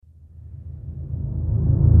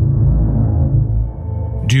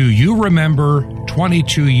Do you remember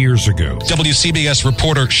 22 years ago? WCBS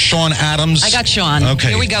reporter Sean Adams. I got Sean. Okay.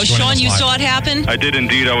 Here we go. Sean, you saw it happen? I did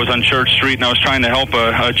indeed. I was on Church Street, and I was trying to help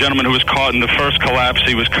a gentleman who was caught in the first collapse.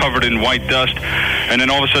 He was covered in white dust, and then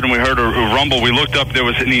all of a sudden we heard a rumble. We looked up. There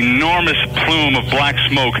was an enormous plume of black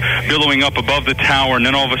smoke billowing up above the tower, and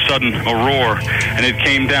then all of a sudden a roar, and it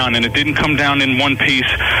came down, and it didn't come down in one piece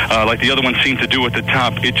like the other one seemed to do at the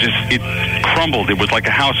top. It crumbled. It was like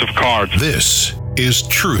a house of cards. This is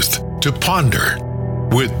Truth to Ponder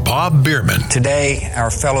with Bob Bierman. Today,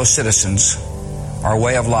 our fellow citizens, our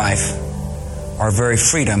way of life, our very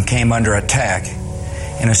freedom came under attack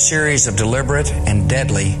in a series of deliberate and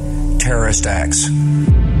deadly terrorist acts.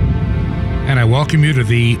 And I welcome you to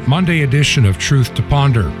the Monday edition of Truth to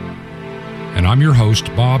Ponder. And I'm your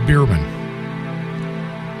host, Bob Bierman.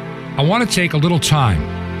 I want to take a little time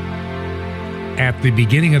at the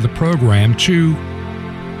beginning of the program to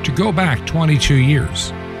go back 22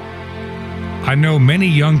 years. I know many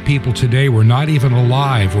young people today were not even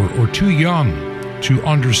alive or too young to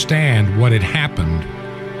understand what had happened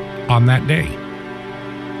on that day.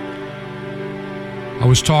 I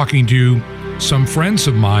was talking to some friends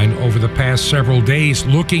of mine over the past several days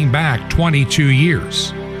looking back 22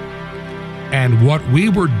 years and what we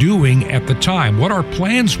were doing at the time, what our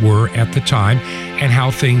plans were at the time, and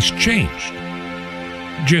how things changed.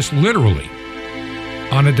 Just literally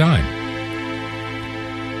on a dime.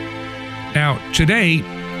 Now, today,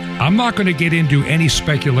 I'm not going to get into any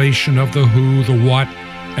speculation of the who, the what,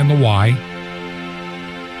 and the why.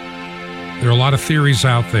 There are a lot of theories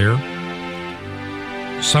out there.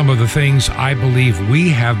 Some of the things I believe we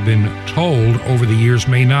have been told over the years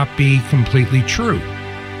may not be completely true.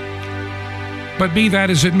 But be that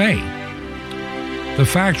as it may, the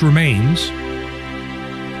fact remains,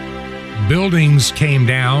 buildings came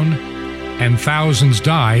down and thousands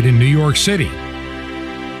died in New York City.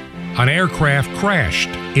 An aircraft crashed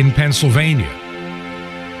in Pennsylvania.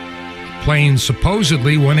 Planes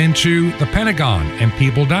supposedly went into the Pentagon and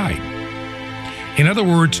people died. In other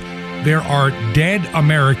words, there are dead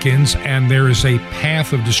Americans and there is a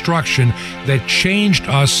path of destruction that changed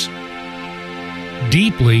us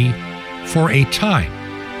deeply for a time.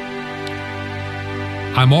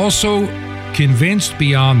 I'm also convinced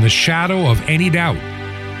beyond the shadow of any doubt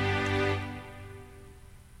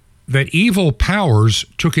that evil powers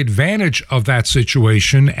took advantage of that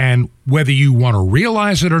situation, and whether you want to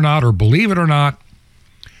realize it or not or believe it or not,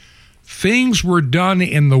 things were done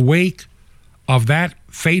in the wake of that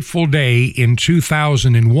fateful day in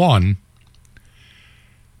 2001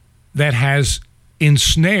 that has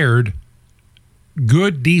ensnared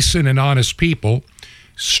good, decent, and honest people,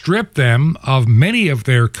 stripped them of many of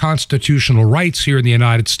their constitutional rights here in the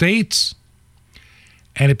United States,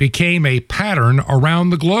 and it became a pattern around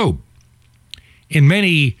the globe in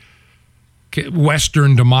many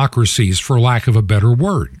Western democracies, for lack of a better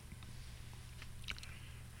word.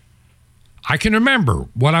 I can remember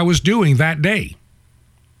what I was doing that day.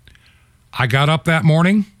 I got up that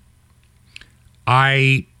morning.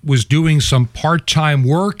 I was doing some part-time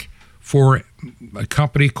work for a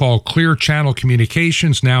company called Clear Channel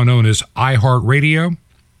Communications, now known as iHeartRadio.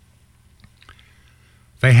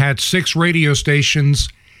 They had 6 radio stations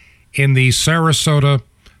in the Sarasota,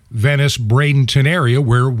 Venice, Bradenton area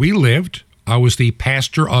where we lived. I was the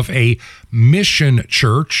pastor of a mission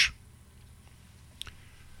church,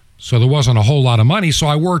 so there wasn't a whole lot of money, so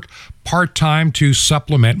I worked part-time to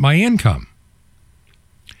supplement my income.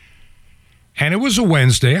 And it was a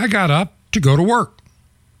Wednesday. I got up to go to work.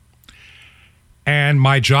 And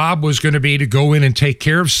my job was going to be to go in and take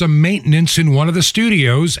care of some maintenance in one of the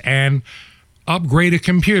studios and upgrade a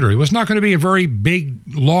computer. It was not going to be a very big,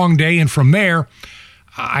 long day, and from there,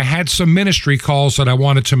 I had some ministry calls that I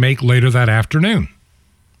wanted to make later that afternoon.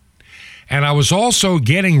 And I was also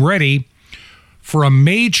getting ready for a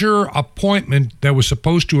major appointment that was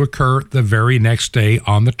supposed to occur the very next day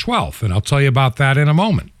on the 12th, and I'll tell you about that in a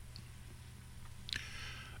moment.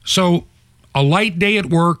 So, a light day at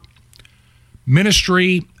work,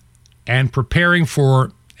 ministry, and preparing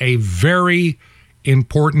for a very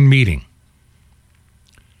important meeting.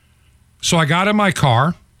 So I got in my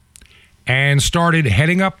car and started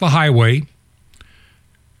heading up the highway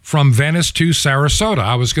from Venice to Sarasota.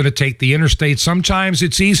 I was going to take the interstate. Sometimes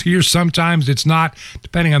it's easier, sometimes it's not,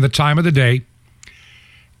 depending on the time of the day.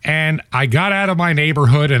 And I got out of my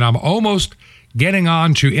neighborhood, and I'm almost getting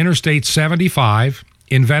on to Interstate 75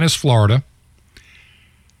 in Venice, Florida,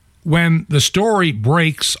 when the story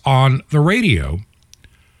breaks on the radio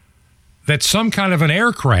that some kind of an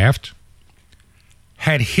aircraft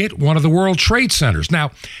had hit one of the World Trade Centers. Now,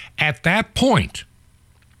 at that point,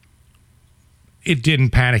 it didn't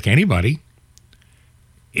panic anybody.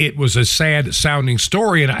 It was a sad-sounding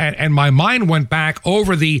story, and my mind went back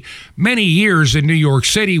over the many years in New York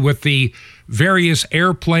City with the various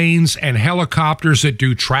airplanes and helicopters that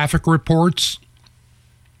do traffic reports.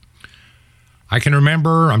 I can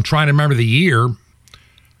remember, I'm trying to remember the year,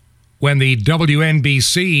 when the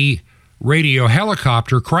WNBC radio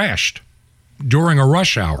helicopter crashed during a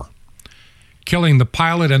rush hour, killing the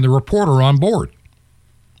pilot and the reporter on board.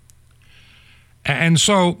 And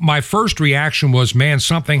so my first reaction was, man,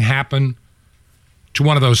 something happened to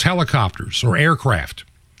one of those helicopters or aircraft,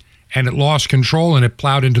 and it lost control and it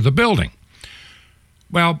plowed into the building.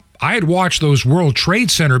 Well, I had watched those World Trade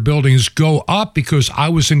Center buildings go up because I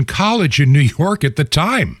was in college in New York at the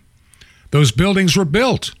time. Those buildings were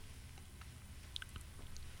built.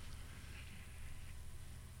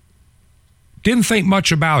 Didn't think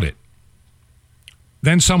much about it.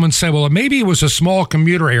 Then someone said, well, maybe it was a small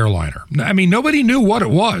commuter airliner. I mean, nobody knew what it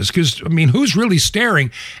was because, I mean, who's really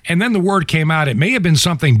staring? And then the word came out, it may have been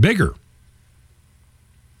something bigger.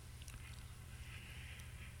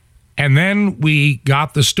 And then we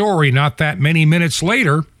got the story not that many minutes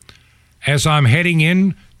later as I'm heading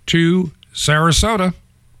in to Sarasota.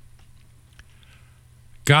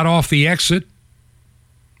 Got off the exit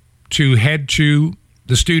to head to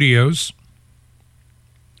the studios.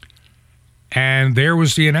 And there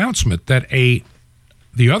was the announcement that the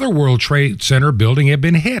other World Trade Center building had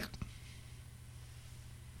been hit.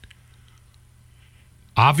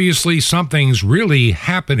 Obviously, something's really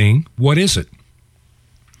happening. What is it?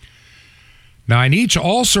 Now, I need to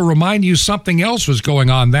also remind you something else was going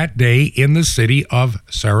on that day in the city of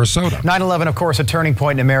Sarasota. 9/11, of course, a turning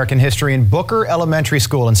point in American history, and Booker Elementary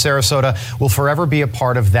School in Sarasota will forever be a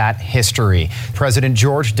part of that history. President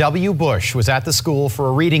George W. Bush was at the school for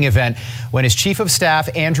a reading event when his chief of staff,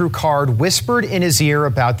 Andrew Card, whispered in his ear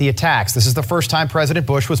about the attacks. This is the first time President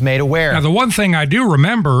Bush was made aware. Now, the one thing I do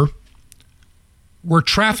remember were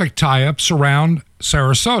traffic tie-ups around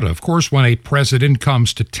Sarasota. Of course, when a president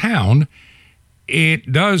comes to town,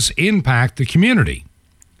 it does impact the community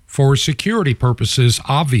for security purposes,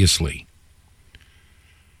 obviously.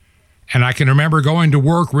 And I can remember going to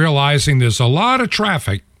work realizing there's a lot of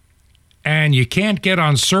traffic and you can't get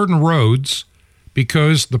on certain roads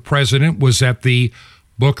because the president was at the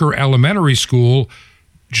Booker Elementary School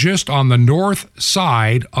just on the north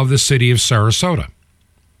side of the city of Sarasota.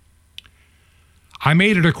 I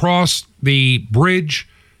made it across the bridge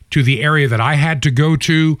to the area that I had to go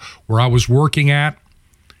to where I was working at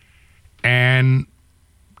and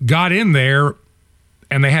got in there,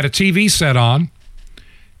 and they had a TV set on,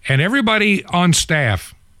 and everybody on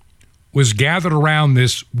staff was gathered around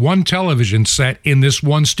this one television set in this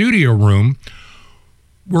one studio room.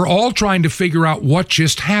 We're all trying to figure out what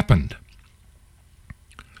just happened.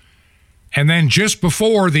 And then just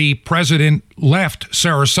before the president left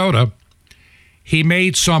Sarasota, he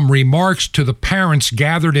made some remarks to the parents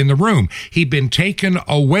gathered in the room. He'd been taken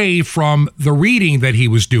away from the reading that he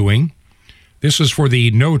was doing. This is for the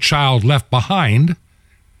No Child Left Behind.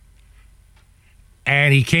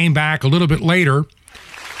 And he came back a little bit later,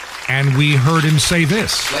 and we heard him say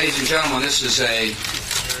this. Ladies and gentlemen, this is a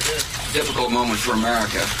difficult moment for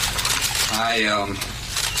America. I,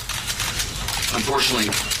 unfortunately,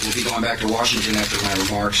 will be going back to Washington after my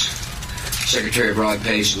remarks. Secretary of Rod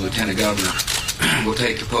Pace and Lieutenant Governor will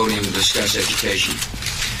take the podium to discuss education.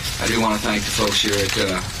 I do want to thank the folks here at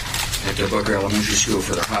the Booker Elementary School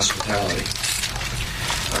for their hospitality.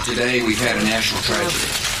 Today we've had a national tragedy.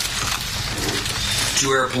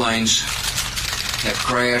 2 airplanes have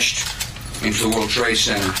crashed into the World Trade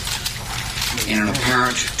Center in an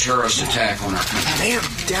apparent terrorist attack on our country. Ma'am,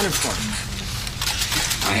 down in front.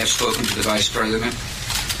 I have spoken to the Vice President,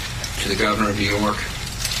 to the Governor of New York,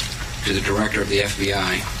 to the Director of the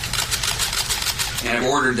FBI, and I've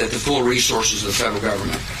ordered that the full resources of the federal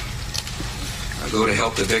government go to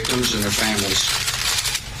help the victims and their families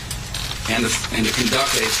and to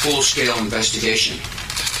conduct a full-scale investigation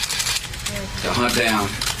to hunt down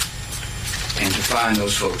and to find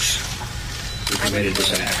those folks who committed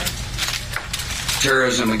this act.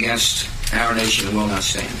 Terrorism against our nation will not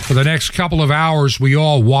stand. For the next couple of hours, we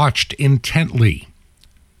all watched intently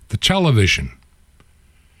the television.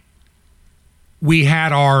 We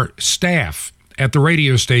had our staff at the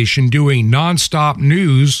radio station doing nonstop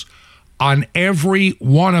news on every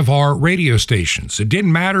one of our radio stations. It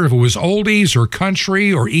didn't matter if it was oldies or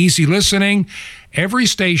country or easy listening. Every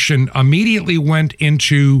station immediately went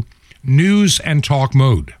into news and talk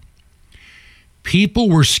mode. People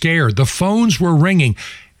were scared. The phones were ringing.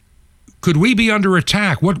 Could we be under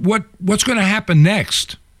attack? What's going to happen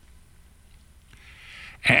next?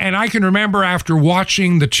 And I can remember after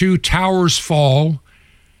watching the two towers fall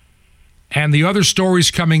and the other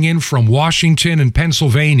stories coming in from Washington and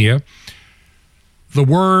Pennsylvania, the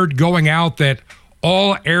word going out that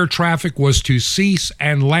all air traffic was to cease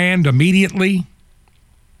and land immediately.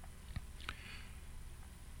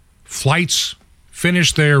 Flights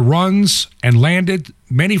finished their runs and landed.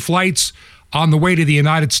 Many flights on the way to the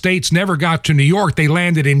United States never got to New York. They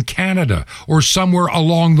landed in Canada or somewhere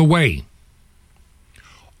along the way.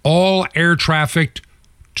 All air traffic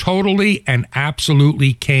totally and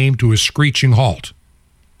absolutely came to a screeching halt.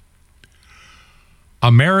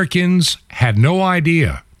 Americans had no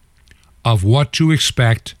idea of what to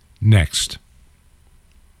expect next.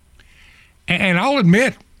 And I'll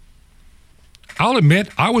admit,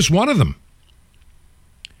 I was one of them.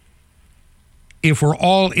 If we're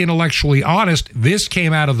all intellectually honest, this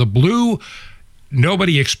came out of the blue.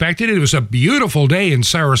 Nobody expected it. It was a beautiful day in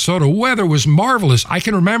Sarasota. Weather was marvelous. I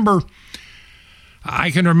can remember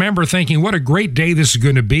thinking, what a great day this is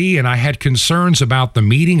going to be, and I had concerns about the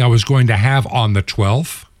meeting I was going to have on the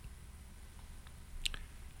 12th.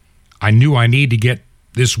 I knew I needed to get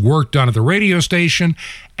this work done at the radio station,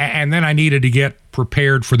 and then I needed to get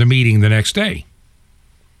prepared for the meeting the next day.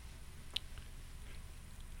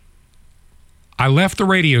 I left the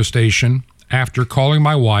radio station after calling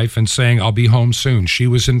my wife and saying I'll be home soon. She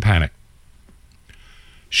was in panic.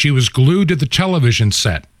 She was glued to the television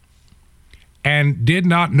set and did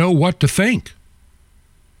not know what to think.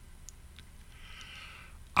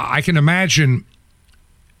 I can imagine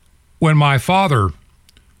when my father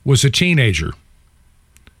was a teenager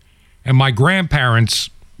and my grandparents,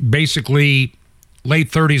 basically late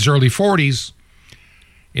 30s, early 40s,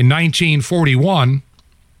 in 1941,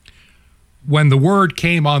 when the word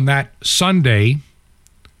came on that Sunday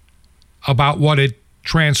about what had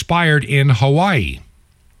transpired in Hawaii,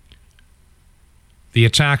 the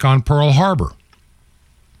attack on Pearl Harbor.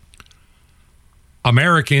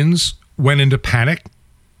 Americans went into panic,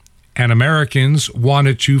 and Americans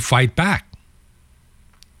wanted to fight back.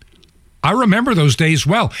 I remember those days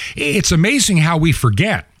well. It's amazing how we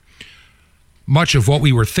forget much of what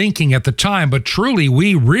we were thinking at the time, but truly,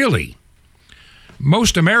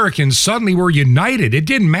 most Americans suddenly were united. It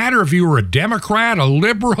didn't matter if you were a Democrat, a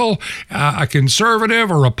liberal, a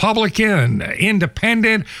conservative, a Republican,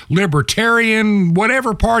 independent, libertarian,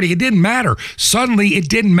 whatever party. It didn't matter. Suddenly, it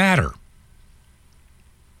didn't matter.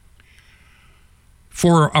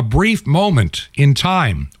 For a brief moment in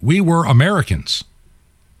time, we were Americans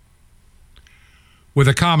with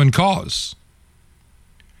a common cause.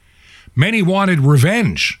 Many wanted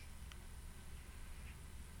revenge.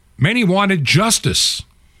 Many wanted justice.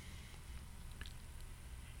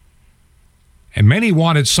 And many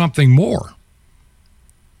wanted something more.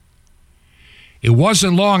 It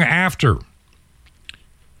wasn't long after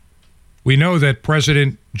we know that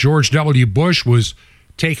President George W. Bush was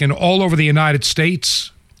taken all over the United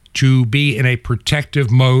States to be in a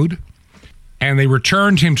protective mode, and they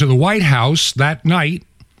returned him to the White House that night,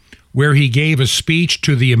 where he gave a speech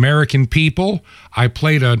to the American people. I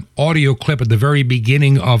played an audio clip at the very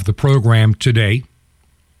beginning of the program today.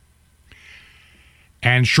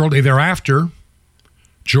 And shortly thereafter,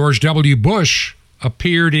 George W. Bush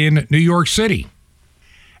appeared in New York City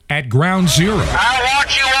at Ground Zero. I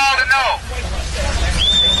want you all to know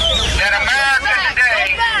that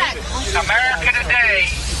America today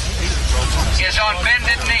is on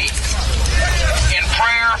bended knee in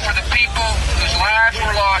prayer for the people whose lives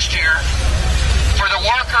were lost here, for the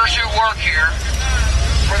workers who work here,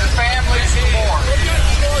 for the families who mourn.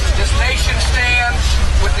 This nation stands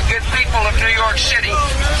with the good people of New York City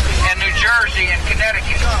and New Jersey and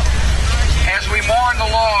Connecticut as we mourn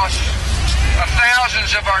the loss of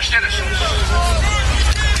thousands of our citizens.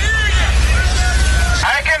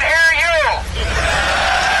 I can hear you.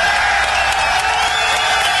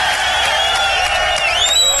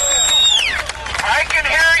 I can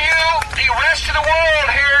hear you. The rest of the world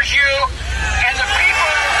hears you. And the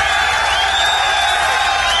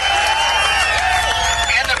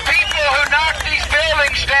people who knock these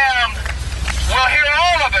buildings down will hear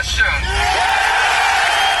all of us soon.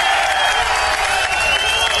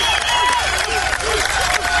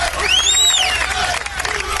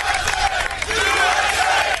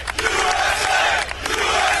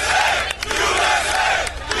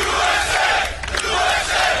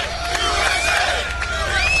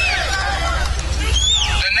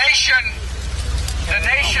 The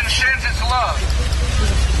nation sends its love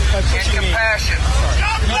and compassion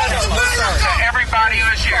to everybody who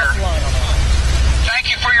is here. Thank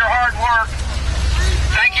you for your hard work.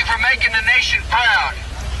 Thank you for making the nation proud.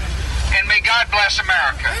 And may God bless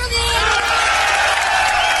America.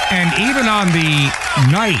 And even on the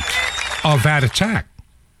night of that attack,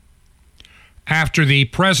 after the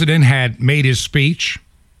president had made his speech,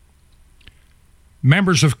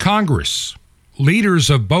 members of Congress, leaders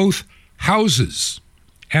of both houses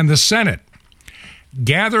and the Senate,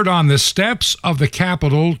 gathered on the steps of the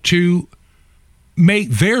Capitol to make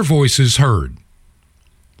their voices heard.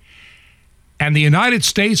 And the United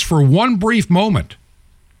States, for one brief moment,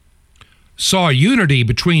 saw unity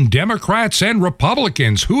between Democrats and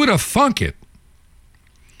Republicans. Who would have thunk it?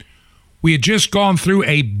 We had just gone through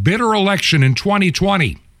a bitter election in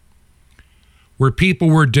 2020 where people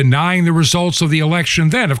were denying the results of the election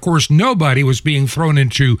then. Of course, nobody was being thrown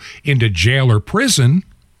into jail or prison.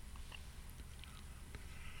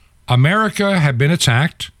 America had been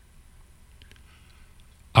attacked.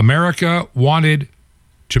 America wanted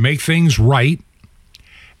to make things right.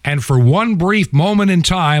 And for one brief moment in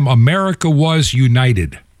time, America was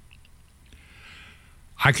united.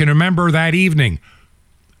 I can remember that evening,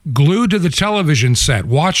 glued to the television set,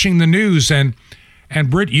 watching the news, and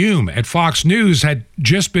Brit Hume at Fox News had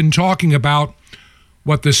just been talking about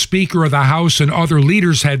what the Speaker of the House and other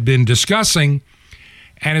leaders had been discussing.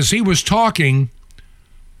 And as he was talking,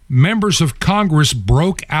 members of Congress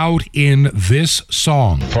broke out in this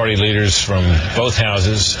song. Party leaders from both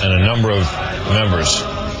houses and a number of members.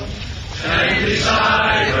 And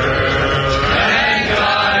beside her, and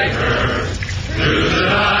guide her through the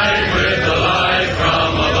night with the light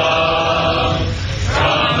from above,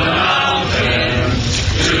 from the mountains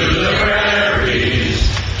to the prairies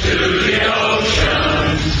to the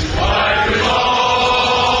ocean, wide with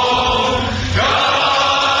home.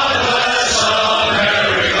 God bless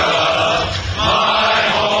America, my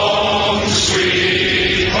home,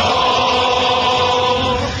 sweet home.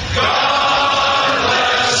 God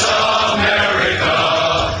bless America,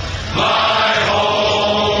 my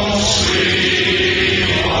home, sweet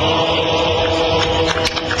home.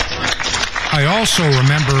 I also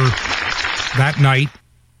remember that night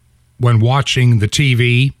when watching the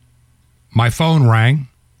TV, my phone rang.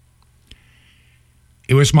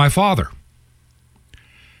 It was my father.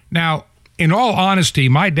 Now, in all honesty,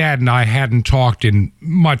 my dad and I hadn't talked in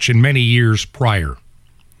many years prior.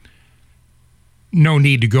 No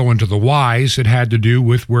need to go into the whys. It had to do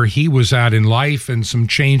with where he was at in life and some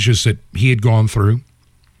changes that he had gone through.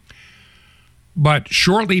 But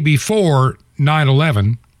shortly before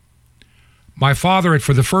 9/11, my father had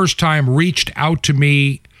for the first time reached out to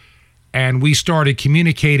me, and we started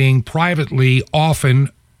communicating privately, often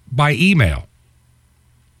by email.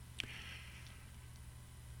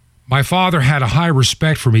 My father had a high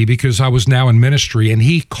respect for me because I was now in ministry, and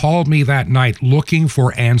he called me that night looking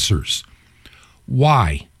for answers.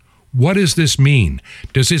 Why? What does this mean?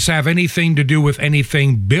 Does this have anything to do with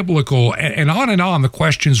anything biblical? And on the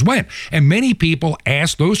questions went. And many people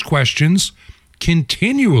asked those questions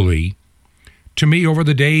continually to me over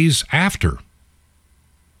the days after.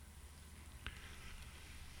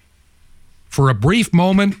 For a brief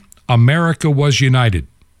moment, America was united.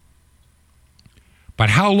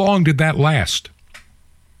 But how long did that last?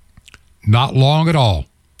 Not long at all.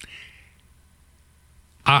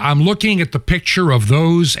 I'm looking at the picture of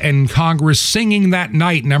those in Congress singing that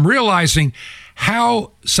night, and I'm realizing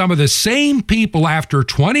how some of the same people after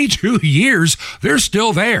 22 years, they're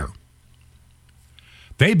still there.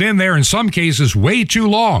 They've been there in some cases way too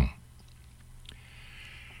long.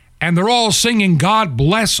 And they're all singing God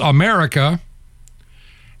Bless America.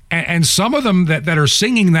 And some of them that are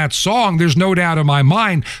singing that song, there's no doubt in my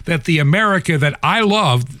mind that the America that I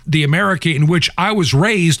love, the America in which I was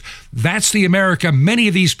raised, that's the America many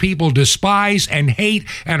of these people despise and hate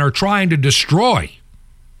and are trying to destroy.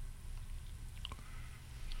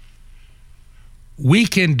 We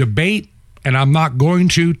can debate, and I'm not going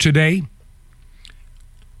to today,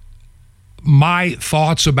 my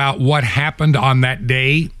thoughts about what happened on that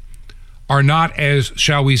day are not as,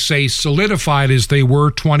 shall we say, solidified as they were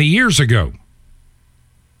 20 years ago.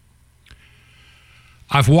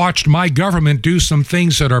 I've watched my government do some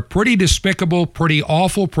things that are pretty despicable, pretty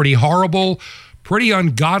awful, pretty horrible, pretty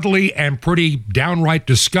ungodly, and pretty downright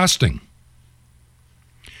disgusting.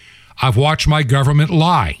 I've watched my government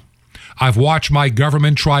lie. I've watched my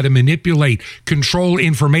government try to manipulate, control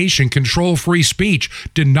information, control free speech,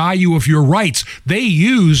 deny you of your rights. They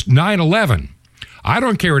used 9/11. I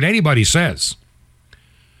don't care what anybody says.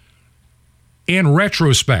 In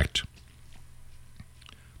retrospect,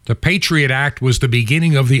 the Patriot Act was the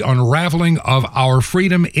beginning of the unraveling of our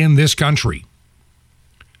freedom in this country.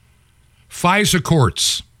 FISA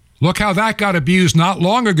courts, look how that got abused not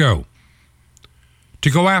long ago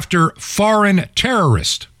to go after foreign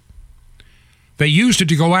terrorists. They used it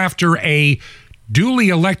to go after a duly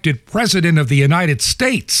elected president of the United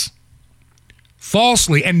States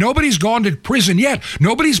falsely, and nobody's gone to prison yet.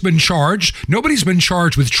 Nobody's been charged. Nobody's been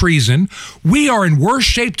charged with treason. We are in worse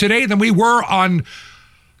shape today than we were on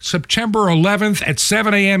September 11th at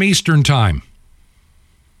 7 a.m. Eastern Time.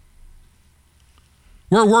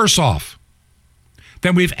 We're worse off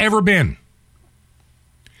than we've ever been.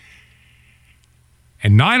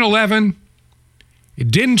 And 9/11, it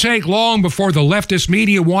didn't take long before the leftist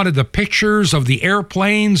media wanted the pictures of the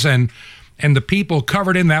airplanes and the people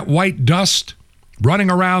covered in that white dust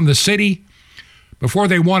running around the city, before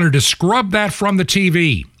they wanted to scrub that from the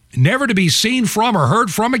TV, never to be seen from or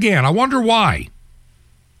heard from again. I wonder why.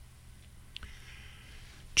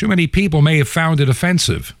 Too many people may have found it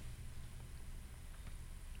offensive.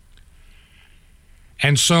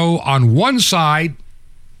 And so on one side,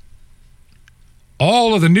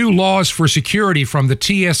 all of the new laws for security, from the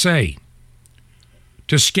TSA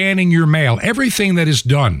to scanning your mail, everything that is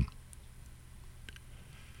done.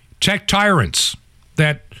 Tech tyrants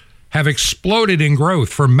that have exploded in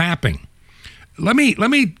growth for mapping. Let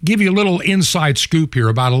me give you a little inside scoop here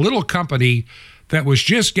about a little company that was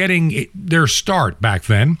just getting their start back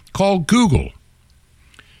then, called Google.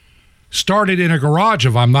 Started in a garage,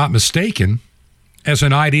 if I'm not mistaken, as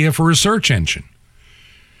an idea for a search engine.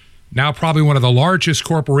 Now probably one of the largest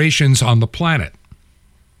corporations on the planet.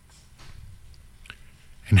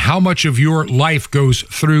 And how much of your life goes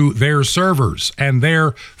through their servers and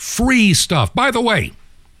their free stuff. By the way,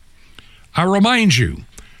 I remind you,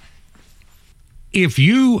 if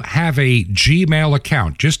you have a Gmail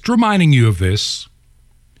account, just reminding you of this,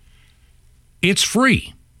 it's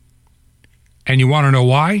free. And you want to know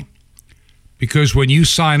why? Because when you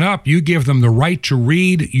sign up, you give them the right to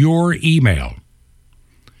read your email.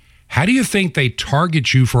 How do you think they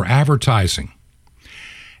target you for advertising?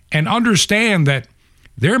 And understand that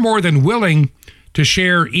they're more than willing to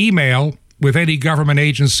share email with any government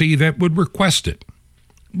agency that would request it.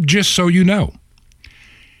 Just so you know.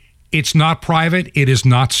 It's not private. It is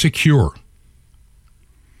not secure.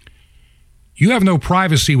 You have no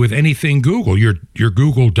privacy with anything Google. Your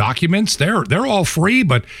Google documents, they're all free,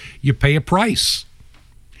 but you pay a price.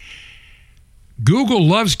 Google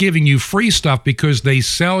loves giving you free stuff because they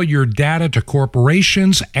sell your data to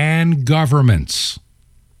corporations and governments.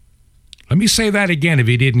 Let me say that again if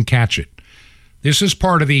you didn't catch it. This is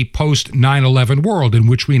part of the post-9/11 world in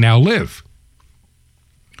which we now live.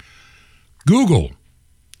 Google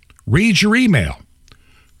reads your email.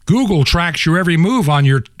 Google tracks your every move on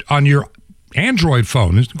your Android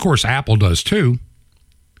phone. Of course, Apple does too.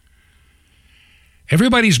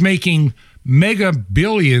 Everybody's making mega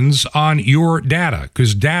billions on your data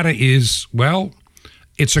because data is, well,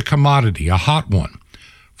 it's a commodity, a hot one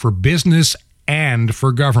for business and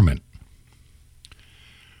for government.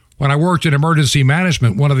 When I worked in emergency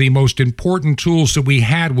management, one of the most important tools that we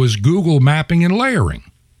had was Google mapping and layering.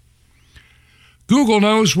 Google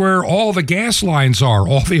knows where all the gas lines are,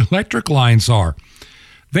 all the electric lines are.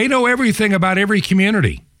 They know everything about every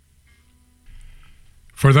community.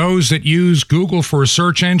 For those that use Google for a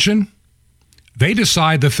search engine, they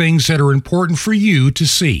decide the things that are important for you to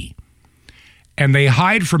see, and they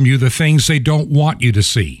hide from you the things they don't want you to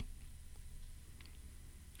see.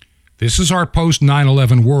 This is our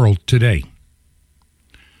post-9/11 world today.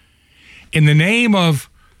 In the name of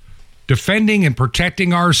defending and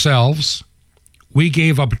protecting ourselves, we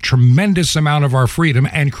gave up a tremendous amount of our freedom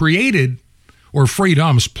and created, or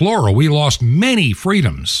freedoms, plural. We lost many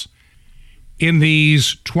freedoms in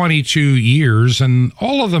these 22 years, and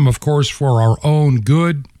all of them, of course, for our own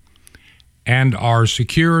good and our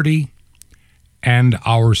security and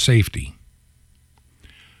our safety.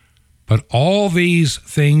 But all these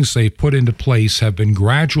things they put into place have been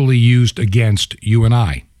gradually used against you and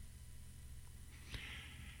I.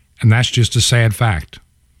 And that's just a sad fact.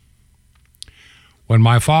 When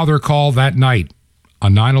my father called that night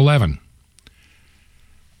on 9/11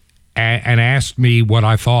 and asked me what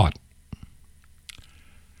I thought,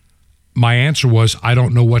 my answer was, I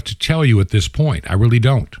don't know what to tell you at this point. I really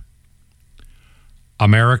don't.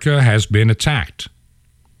 America has been attacked.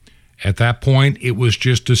 At that point, it was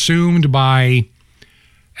just assumed by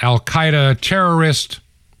Al-Qaeda terrorist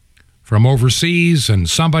from overseas and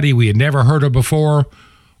somebody we had never heard of before,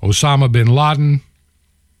 Osama bin Laden.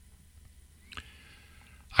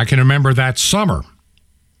 I can remember that summer.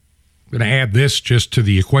 I'm going to add this just to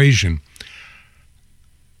the equation.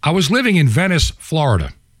 I was living in Venice,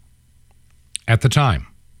 Florida at the time.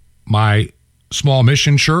 My small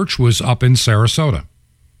mission church was up in Sarasota.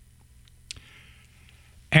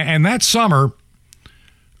 And that summer,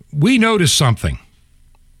 we noticed something.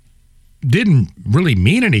 didn't really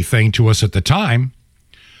mean anything to us at the time,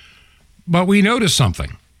 but we noticed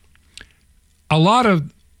something. A lot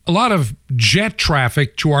of jet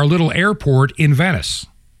traffic to our little airport in Venice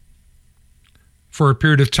for a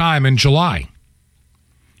period of time in July.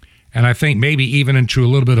 And I think maybe even into a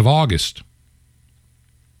little bit of August.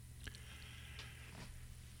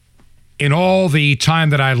 In all the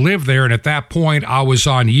time that I lived there, and at that point I was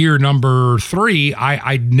on year number 3,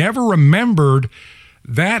 I never remembered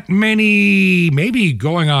that many, maybe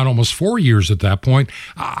going on almost 4 years at that point,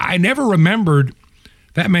 I never remembered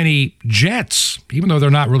that many jets, even though they're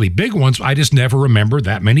not really big ones. I just never remembered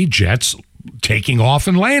that many jets taking off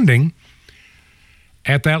and landing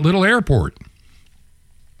at that little airport.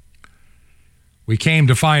 We came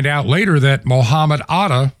to find out later that Mohammed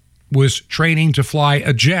Atta was training to fly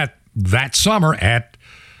a jet that summer at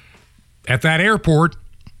that airport.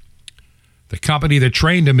 The company that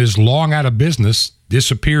trained him is long out of business,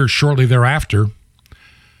 disappeared shortly thereafter,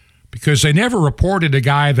 because they never reported a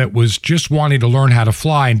guy that was just wanting to learn how to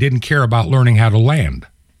fly and didn't care about learning how to land.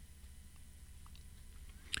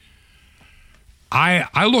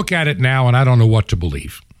 I look at it now and I don't know what to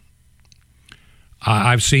believe.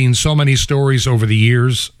 I've seen so many stories over the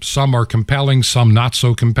years. Some are compelling, some not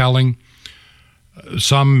so compelling.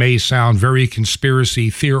 Some may sound very conspiracy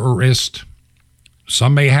theorist.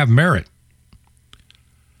 Some may have merit.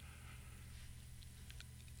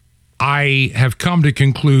 I have come to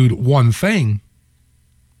conclude one thing,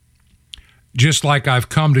 just like I've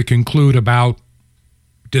come to conclude about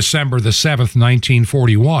December the 7th,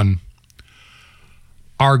 1941.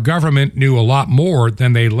 Our government knew a lot more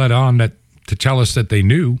than they let on to tell us that they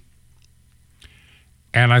knew.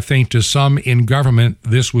 And I think to some in government,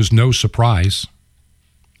 this was no surprise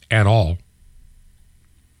at all.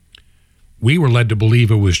 We were led to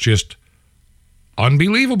believe it was just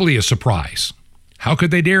unbelievably a surprise. How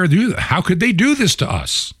could they dare do that? How could they do this to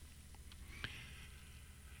us?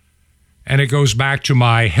 And it goes back to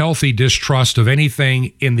my healthy distrust of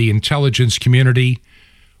anything in the intelligence community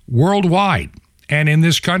worldwide and in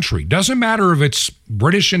this country. Doesn't matter if it's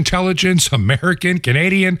British intelligence, American,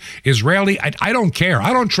 Canadian, Israeli. I don't care.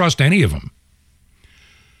 I don't trust any of them.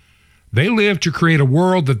 They live to create a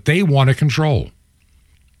world that they want to control.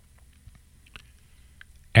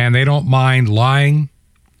 And they don't mind lying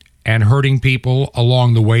and hurting people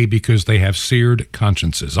along the way because they have seared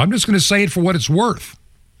consciences. I'm just going to say it for what it's worth.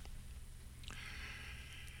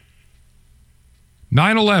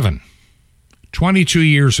 9/11, 22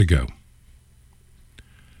 years ago.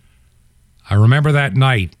 I remember that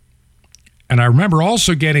night, and I remember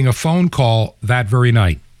also getting a phone call that very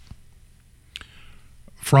night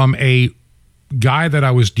from a guy that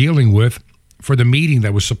I was dealing with for the meeting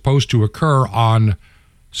that was supposed to occur on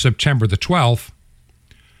September the 12th.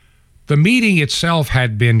 The meeting itself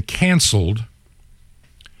had been canceled,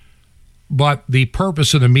 but the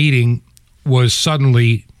purpose of the meeting was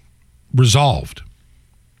suddenly resolved.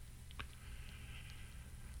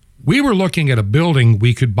 We were looking at a building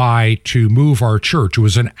we could buy to move our church. It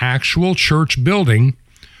was an actual church building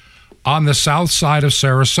on the south side of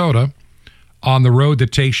Sarasota, on the road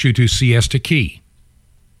that takes you to Siesta Key.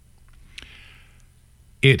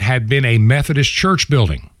 It had been a Methodist church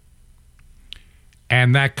building,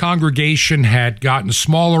 and that congregation had gotten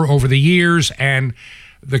smaller over the years, and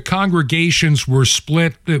the congregations were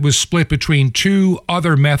split. It was split between two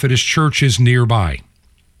other Methodist churches nearby.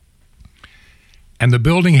 And the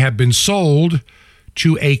building had been sold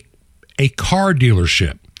to a car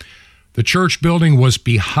dealership. The church building was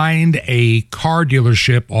behind a car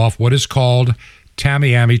dealership off what is called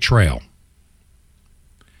Tamiami Trail.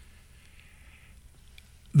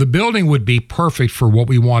 The building would be perfect for what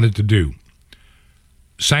we wanted to do.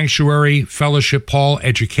 Sanctuary, fellowship hall,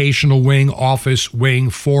 educational wing, office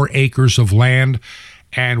wing, 4 acres of land,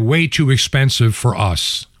 and way too expensive for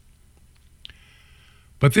us.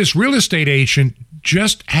 But this real estate agent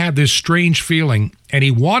just had this strange feeling, and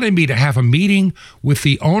he wanted me to have a meeting with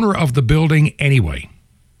the owner of the building anyway.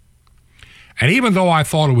 And even though I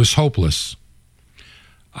thought it was hopeless,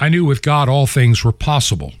 I knew with God all things were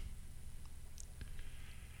possible.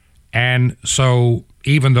 And so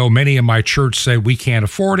even though many in my church said we can't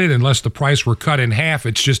afford it unless the price were cut in half,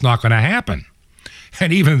 it's just not going to happen.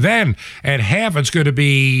 And even then, at half, it's going to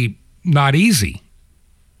be not easy.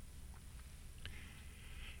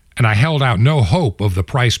 And I held out no hope of the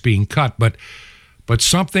price being cut, but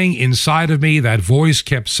something inside of me, that voice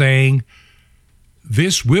kept saying,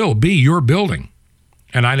 this will be your building.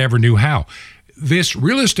 And I never knew how. This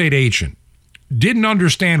real estate agent didn't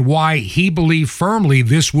understand why he believed firmly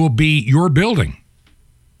this will be your building.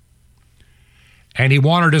 And he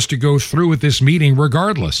wanted us to go through with this meeting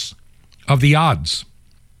regardless. of the odds.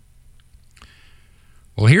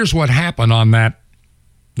 Well, here's what happened on that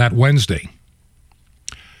Wednesday.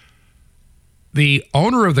 The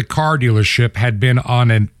owner of the car dealership had been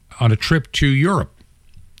on a trip to Europe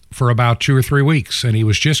for about 2 or 3 weeks, and he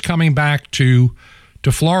was just coming back to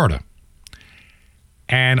Florida.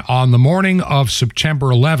 And on the morning of September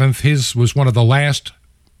 11th, his was one of the last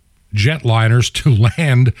jetliners to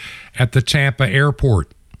land at the Tampa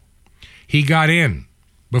airport. He got in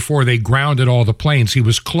before they grounded all the planes. He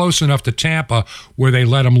was close enough to Tampa where they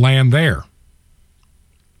let him land there.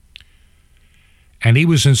 And he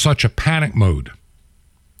was in such a panic mode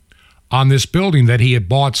on this building that he had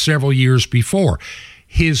bought several years before.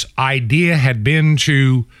 His idea had been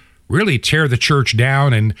to really tear the church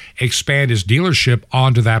down and expand his dealership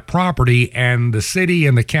onto that property, and the city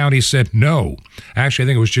and the county said no. Actually, I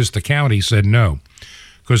think it was just the county said no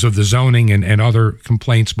because of the zoning and other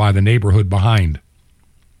complaints by the neighborhood behind.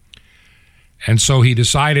 And so he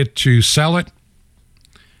decided to sell it,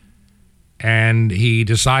 and he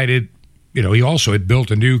decided, he also had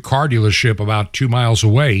built a new car dealership about 2 miles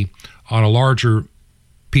away on a larger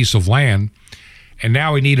piece of land. And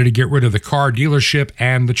now he needed to get rid of the car dealership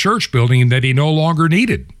and the church building that he no longer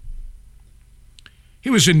needed.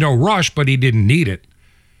 He was in no rush, but he didn't need it.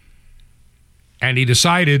 And he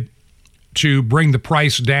decided to bring the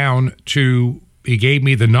price down to, he gave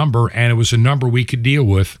me the number, and it was a number we could deal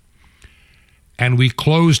with. And we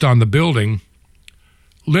closed on the building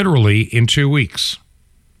literally in 2 weeks.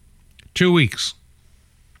 2 weeks.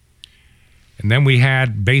 And then we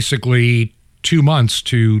had basically 2 months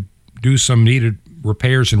to do some needed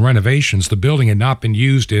repairs and renovations. The building had not been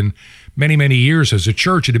used in many, many years as a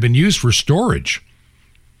church. It had been used for storage,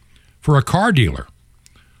 for a car dealer,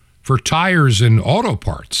 for tires and auto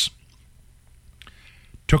parts.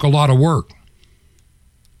 Took a lot of work.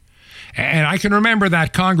 And I can remember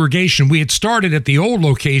that congregation. We had started at the old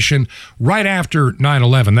location right after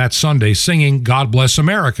 9/11, that Sunday, singing God Bless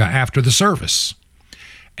America after the service.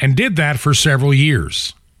 And did that for several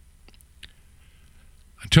years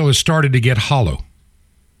until it started to get hollow.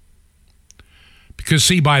 Because,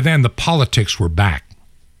 see, by then the politics were back.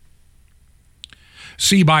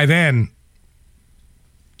 See, by then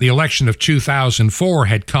the election of 2004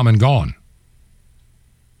 had come and gone.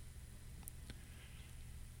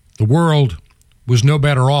 The world was no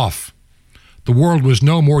better off. The world was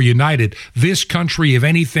no more united. This country, if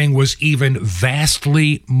anything, was even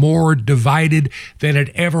vastly more divided than it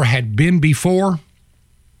ever had been before.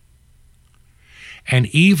 And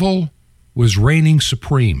evil was reigning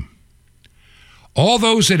supreme. All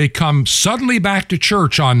those that had come suddenly back to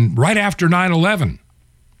church right after 9/11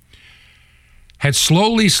 had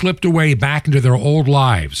slowly slipped away back into their old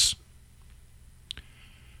lives.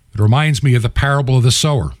 It reminds me of the parable of the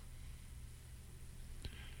sower.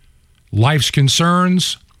 Life's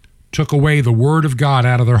concerns took away the word of God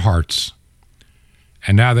out of their hearts,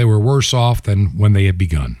 and now they were worse off than when they had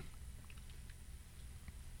begun.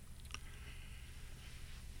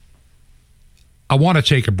 I want to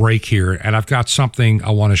take a break here, and I've got something I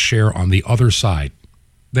want to share on the other side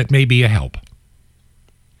that may be a help.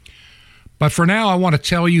 But for now, I want to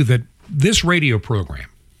tell you that this radio program,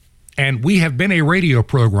 and we have been a radio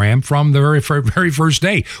program from the very first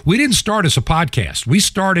day. We didn't start as a podcast. We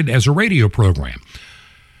started as a radio program.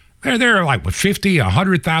 There are like 50,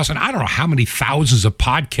 100,000. I don't know how many thousands of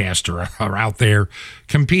podcasts are out there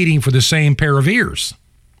competing for the same pair of ears.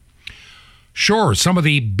 Sure, some of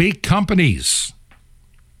the big companies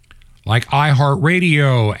like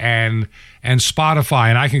iHeartRadio and Spotify,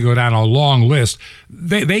 and I can go down a long list,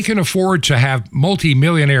 they can afford to have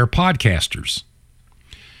multi-millionaire podcasters.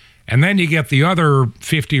 And then you get the other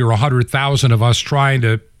 50 or 100,000 of us trying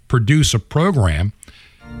to produce a program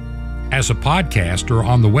as a podcast or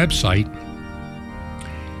on the website.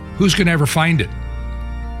 Who's going to ever find it?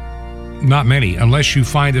 Not many, unless you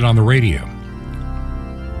find it on the radio.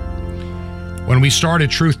 When we started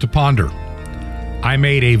Truth to Ponder, I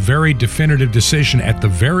made a very definitive decision at the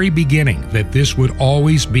very beginning that this would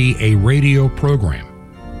always be a radio program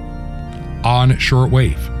on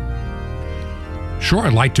shortwave. Sure,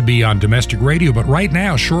 I'd like to be on domestic radio, but right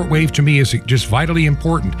now, shortwave to me is just vitally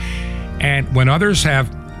important. And when others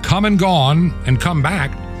have come and gone and come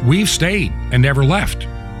back, we've stayed and never left.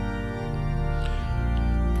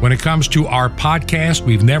 When it comes to our podcast,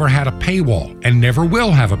 we've never had a paywall and never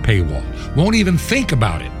will have a paywall. Won't even think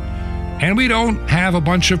about it. And we don't have a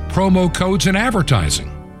bunch of promo codes and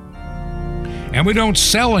advertising. And we don't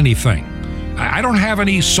sell anything. I don't have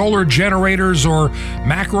any solar generators or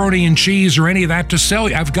macaroni and cheese or any of that to sell.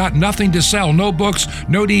 I've got nothing to sell. No books,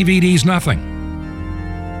 no DVDs, nothing.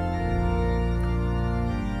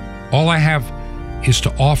 All I have is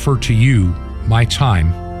to offer to you my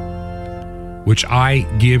time, which I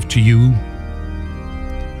give to you,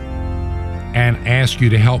 and ask you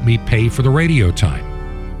to help me pay for the radio time.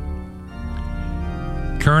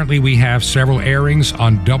 Currently, we have several airings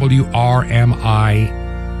on WRMI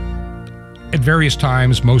at various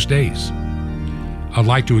times, most days. I'd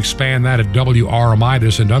like to expand that at WRMI.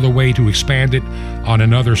 There's another way to expand it on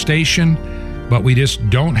another station, but we just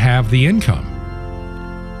don't have the income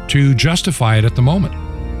to justify it at the moment.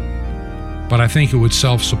 But I think it would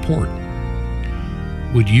self-support.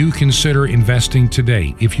 Would you consider investing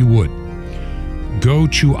today? If you would, go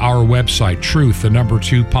to our website,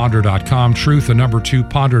 truth2ponder.com,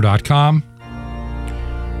 truth2ponder.com,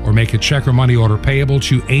 or make a check or money order payable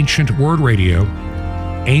to Ancient Word Radio,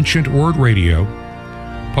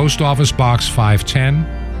 Post Office Box 510,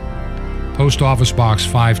 Post Office Box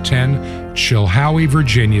 510, Chilhowie,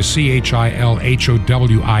 Virginia, Chilhowie,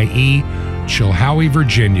 Chilhowie,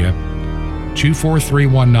 Virginia,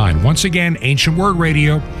 24319. Once again, Ancient Word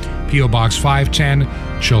Radio, P.O. Box 510,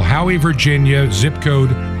 Chilhowie, Virginia, zip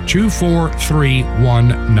code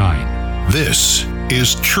 24319. This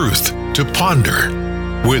is Truth to Ponder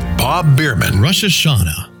with Bob Bierman. Rosh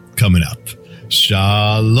Hashanah coming up.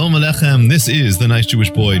 Shalom Aleichem. This is the nice Jewish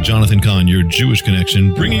boy, Jonathan Cahn, your Jewish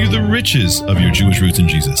connection, bringing you the riches of your Jewish roots in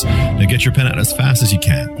Jesus. Now get your pen out as fast as you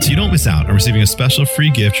can so you don't miss out on receiving a special free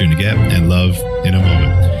gift you're going to get and love in a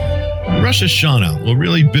moment. Rosh Hashanah, well,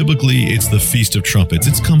 really, biblically, it's the Feast of Trumpets.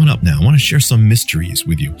 It's coming up now. I want to share some mysteries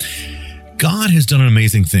with you. God has done an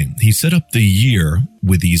amazing thing. He set up the year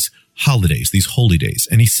with these holidays, these holy days,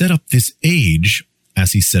 and he set up this age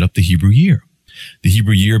as he set up the Hebrew year. The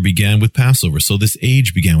Hebrew year began with Passover, so this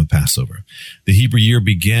age began with Passover. The Hebrew year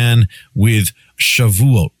began with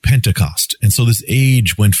Shavuot, Pentecost, and so this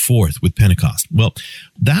age went forth with Pentecost. Well,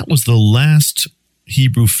 that was the last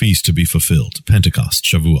Hebrew feast to be fulfilled, Pentecost,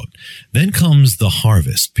 Shavuot. Then comes the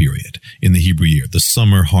harvest period in the Hebrew year, the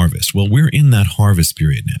summer harvest. Well, we're in that harvest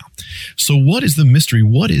period now. So what is the mystery?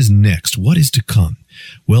 What is next? What is to come?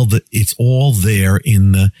 Well, it's all there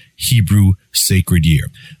in the Hebrew sacred year.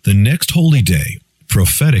 The next holy day,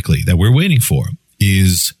 prophetically, that we're waiting for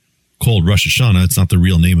is called Rosh Hashanah. It's not the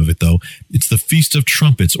real name of it, though. It's the Feast of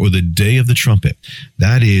Trumpets, or the Day of the Trumpet.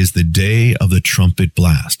 That is the day of the trumpet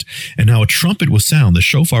blast. And now a trumpet was sounded, the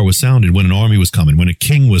shofar was sounded when an army was coming, when a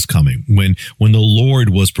king was coming, when the Lord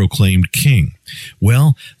was proclaimed king.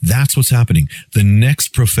 Well, that's what's happening. The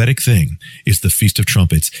next prophetic thing is the Feast of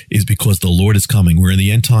Trumpets, is because the Lord is coming. We're in the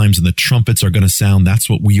end times and the trumpets are going to sound. That's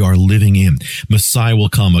what we are living in. Messiah will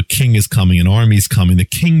come. A king is coming. An army is coming. The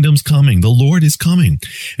kingdom's coming. The Lord is coming.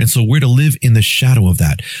 And so we're to live in the shadow of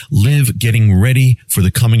that. Live getting ready for the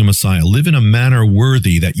coming of Messiah. Live in a manner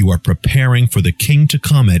worthy that you are preparing for the king to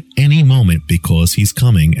come at any moment, because he's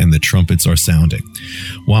coming and the trumpets are sounding.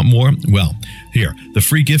 Want more? Well, here, the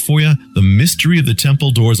free gift for you, the mystery of the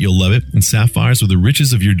temple doors. You'll love it. And sapphires with the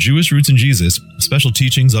riches of your Jewish roots in Jesus. Special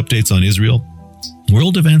teachings, updates on Israel,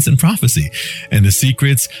 world events, and prophecy, and the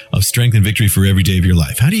secrets of strength and victory for every day of your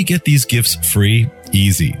life. How do you get these gifts free?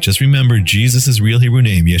 Easy. Just remember Jesus' real Hebrew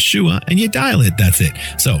name, Yeshua, and you dial it. That's it.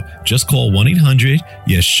 So just call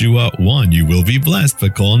 1-800-YESHUA-1. You will be blessed,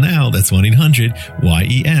 but call now. That's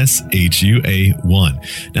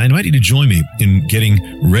 1-800-YESHUA-1. Now I invite you to join me in getting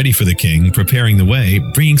ready for the King, preparing the way,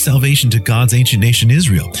 bringing salvation to God's ancient nation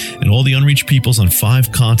Israel and all the unreached peoples on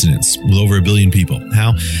 5 continents with over 1 billion people.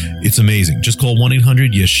 How? It's amazing. Just call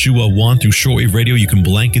 1-800-YESHUA-1 through shortwave radio. You can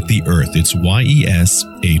blanket the earth. It's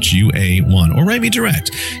YESHUA-1. Or write me direct.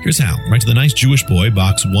 Here's how. Write to the Nice Jewish Boy,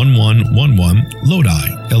 Box 1111,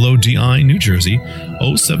 Lodi, Lodi, New Jersey,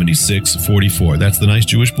 07644. That's the Nice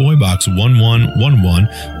Jewish Boy, Box 1111,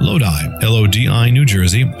 Lodi, Lodi, New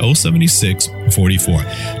Jersey, 07644.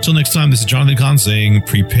 Till next time, this is Jonathan Cahn saying,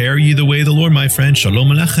 prepare ye the way of the Lord, my friend. Shalom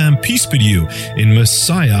Aleichem. Peace be to you in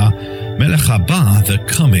Messiah, Melech Haba, the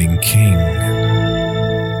coming King.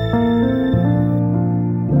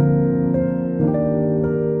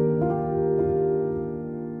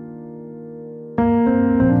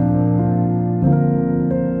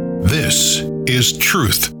 This is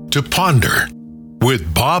Truth to Ponder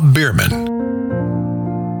with Bob Bierman.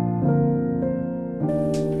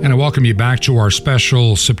 And I welcome you back to our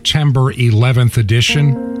special September 11th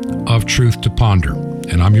edition of Truth to Ponder.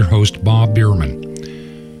 And I'm your host, Bob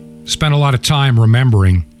Bierman. Spent a lot of time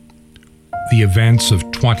remembering the events of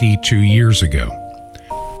 22 years ago.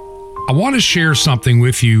 I want to share something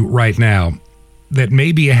with you right now that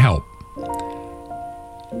may be a help.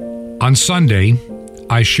 On Sunday,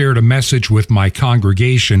 I shared a message with my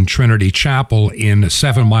congregation, Trinity Chapel, in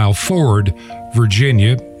 7 Mile Ford,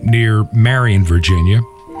 Virginia, near Marion, Virginia.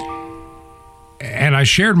 And I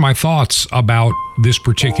shared my thoughts about this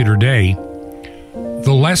particular day,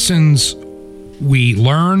 the lessons we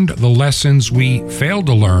learned, the lessons we failed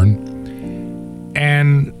to learn,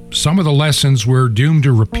 and some of the lessons we're doomed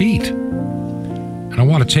to repeat. And I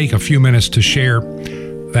want to take a few minutes to share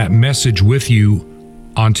that message with you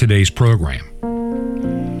on today's program.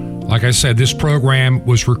 Like I said, this program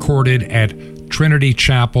was recorded at Trinity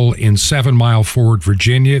Chapel in 7 Mile Ford,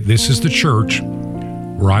 Virginia. This is the church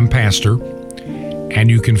where I'm pastor. And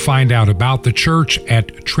you can find out about the church at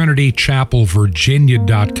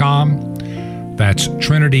trinitychapelvirginia.com. That's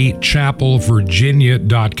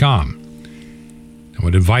trinitychapelvirginia.com. I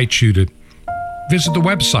would invite you to visit the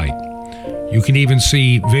website. You can even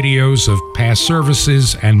see videos of past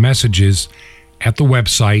services and messages at the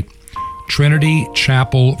website,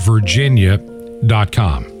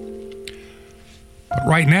 trinitychapelvirginia.com. But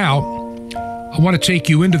right now, I want to take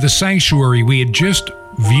you into the sanctuary. We had just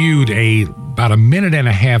viewed about a minute and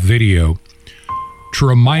a half video to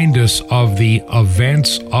remind us of the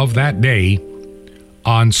events of that day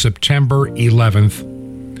on September 11th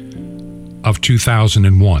of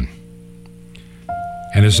 2001.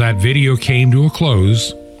 And as that video came to a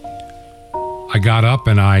close, I got up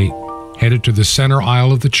and I headed to the center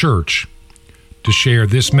aisle of the church to share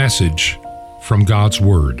this message from God's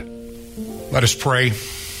Word. Let us pray.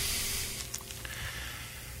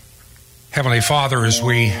 Heavenly Father, as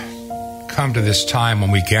we come to this time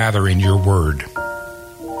when we gather in your Word,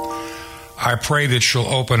 I pray that you'll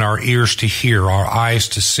open our ears to hear, our eyes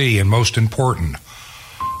to see, and most important,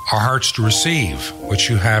 our hearts to receive what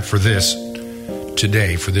you have for this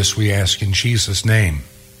today. For this we ask in Jesus' name.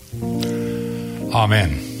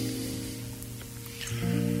 Amen.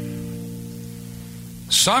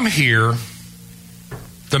 Some hear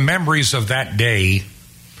the memories of that day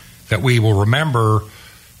that we will remember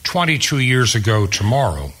 22 years ago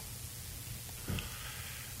tomorrow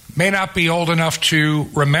may not be old enough to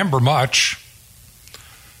remember much.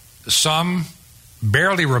 Some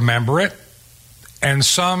barely remember it, and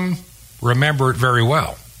some remember it very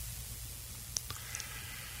well.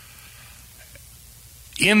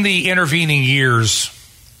 In the intervening years,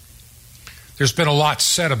 there's been a lot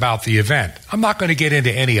said about the event. I'm not going to get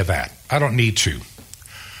into any of that. I don't need to.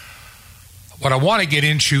 What I want to get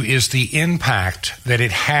into is the impact that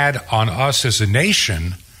it had on us as a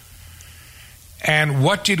nation, and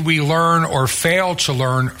what did we learn or fail to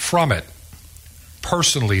learn from it,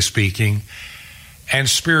 personally speaking and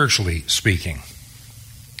spiritually speaking.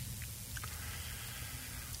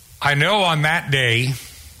 I know on that day,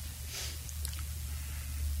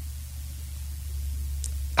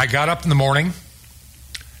 I got up in the morning.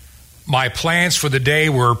 My plans for the day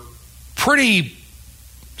were pretty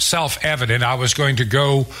self-evident. I was going to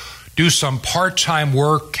go do some part-time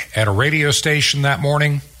work at a radio station that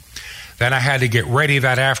morning. Then I had to get ready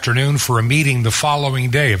that afternoon for a meeting the following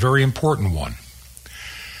day, a very important one.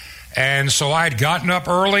 And so I had gotten up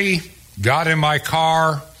early, got in my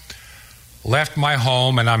car, left my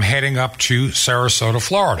home, and I'm heading up to Sarasota,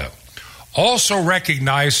 Florida. Also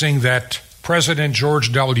recognizing that President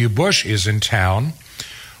George W. Bush is in town,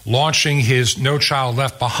 launching his No Child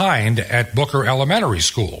Left Behind at Booker Elementary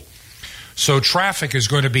School. So traffic is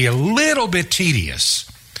going to be a little bit tedious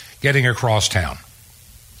getting across town.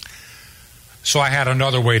 So I had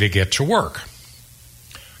another way to get to work.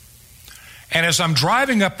 And as I'm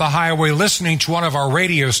driving up the highway listening to one of our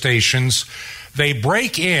radio stations, they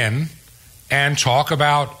break in and talk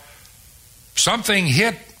about something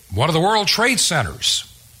hit one of the World Trade Centers.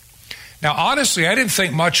 Now, honestly, I didn't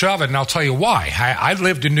think much of it, and I'll tell you why. I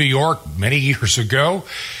lived in New York many years ago,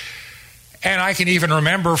 and I can even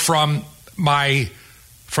remember from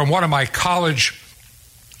one of my college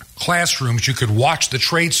classrooms, you could watch the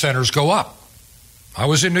trade centers go up. I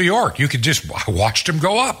was in New York. I watched them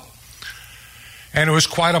go up. And it was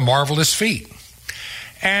quite a marvelous feat.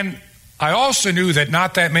 And I also knew that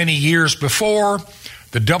not that many years before,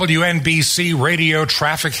 the WNBC radio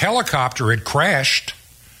traffic helicopter had crashed,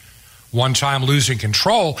 one time losing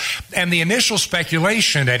control. And the initial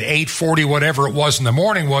speculation at 8:40, whatever it was in the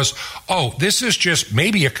morning, was, this is just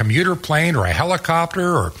maybe a commuter plane or a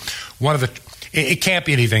helicopter or it can't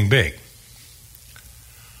be anything big.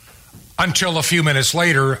 Until a few minutes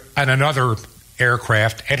later, another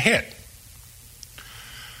aircraft had hit.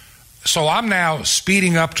 So I'm now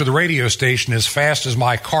speeding up to the radio station as fast as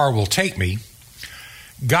my car will take me.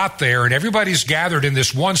 Got there, and everybody's gathered in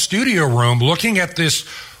this one studio room looking at this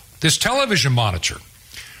television monitor.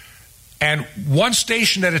 And one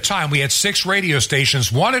station at a time, we had 6 radio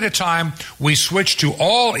stations, one at a time, we switched to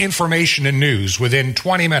all information and news within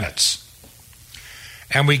 20 minutes.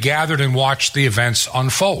 And we gathered and watched the events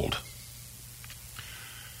unfold.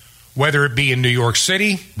 whether it be in New York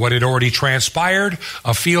City, what had already transpired,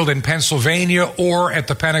 a field in Pennsylvania, or at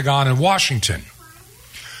the Pentagon in Washington.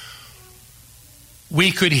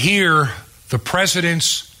 We could hear the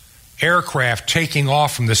president's aircraft taking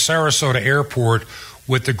off from the Sarasota airport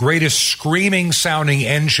with the greatest screaming-sounding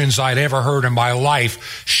engines I'd ever heard in my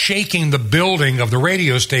life, shaking the building of the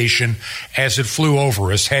radio station as it flew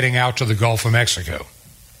over us, heading out to the Gulf of Mexico.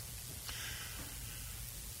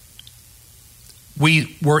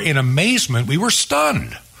 We were in amazement. We were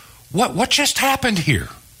stunned. What just happened here?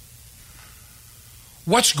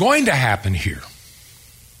 What's going to happen here?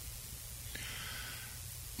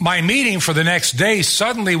 My meeting for the next day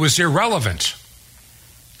suddenly was irrelevant,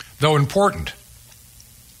 though important.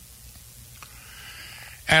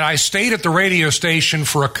 And I stayed at the radio station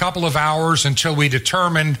for a couple of hours until we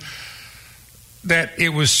determined that it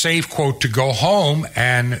was safe, quote, to go home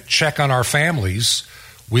and check on our families.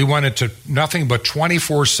 We went into nothing but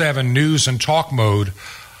 24/7 news and talk mode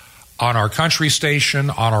on our country station,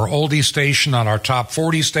 on our oldie station, on our top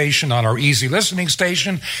 40 station, on our easy listening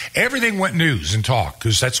station. Everything went news and talk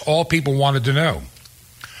because that's all people wanted to know.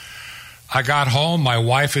 I got home. My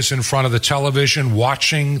wife is in front of the television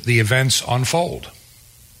watching the events unfold.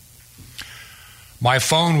 My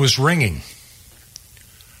phone was ringing.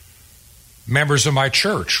 Members of my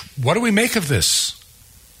church, what do we make of this?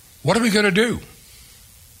 What are we going to do?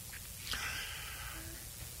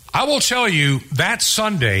 I will tell you that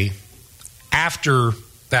Sunday after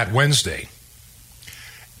that Wednesday,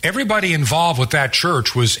 everybody involved with that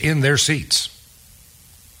church was in their seats.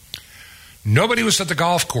 Nobody was at the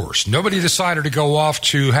golf course. Nobody decided to go off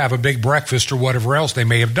to have a big breakfast or whatever else they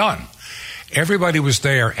may have done. Everybody was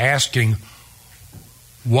there asking,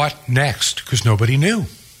 what next? Because nobody knew.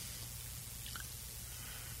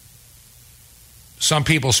 Some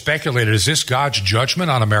people speculated, is this God's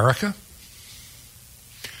judgment on America?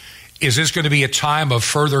 Is this going to be a time of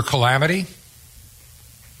further calamity?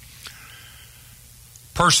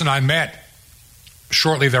 Person I met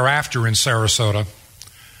shortly thereafter in Sarasota,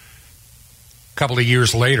 a couple of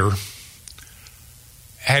years later,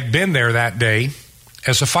 had been there that day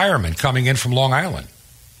as a fireman coming in from Long Island.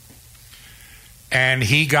 And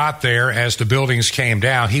he got there as the buildings came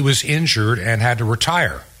down. He was injured and had to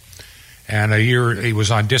retire. And a year he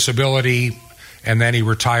was on disability, and then he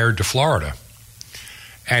retired to Florida.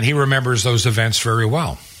 And he remembers those events very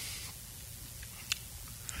well.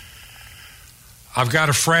 I've got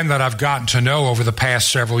a friend that I've gotten to know over the past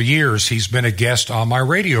several years. He's been a guest on my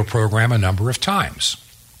radio program a number of times.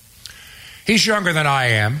 He's younger than I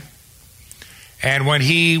am. And when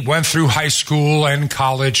he went through high school and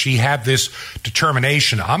college, he had this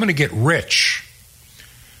determination, I'm going to get rich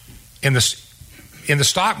in the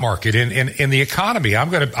stock market, in the economy. I'm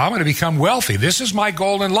going to become wealthy. This is my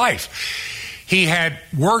goal in life. He had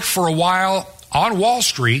worked for a while on Wall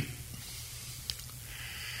Street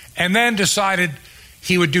and then decided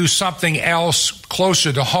he would do something else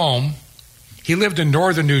closer to home. He lived in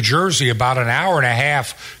northern New Jersey, about an hour and a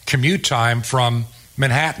half commute time from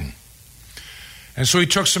Manhattan. And so he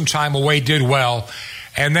took some time away, did well,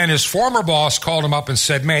 and then his former boss called him up and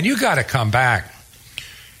said, man, you got to come back.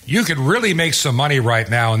 You could really make some money right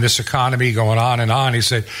now in this economy going on and on. He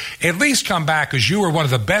said, at least come back because you were one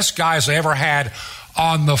of the best guys I ever had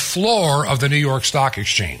on the floor of the New York Stock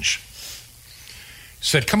Exchange. He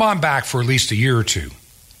said, come on back for at least a year or two.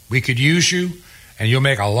 We could use you and you'll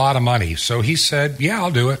make a lot of money. So he said, yeah,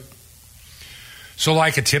 I'll do it. So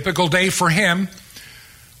like a typical day for him,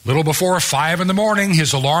 little before 5 in the morning,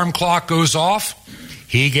 his alarm clock goes off.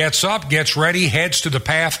 He gets up, gets ready, heads to the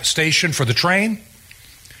PATH station for the train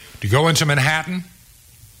to go into Manhattan.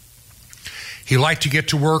 He liked to get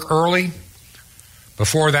to work early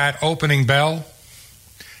before that opening bell.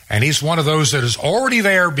 And he's one of those that is already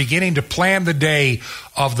there beginning to plan the day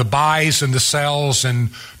of the buys and the sells and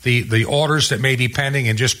the orders that may be pending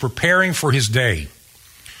and just preparing for his day.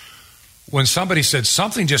 When somebody said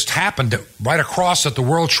something just happened right across at the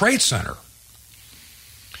World Trade Center.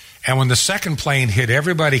 And when the second plane hit,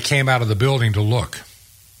 everybody came out of the building to look.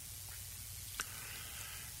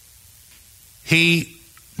 He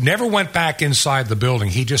never went back inside the building.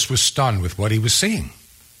 He just was stunned with what he was seeing,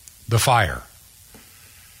 the fire.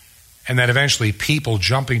 And then eventually people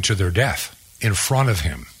jumping to their death in front of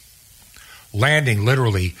him, landing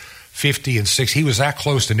literally 50 and 60. He was that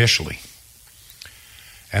close initially.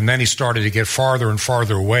 And then he started to get farther and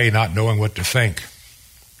farther away, not knowing what to think.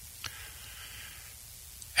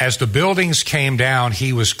 As the buildings came down,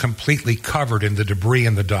 he was completely covered in the debris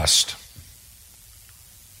and the dust.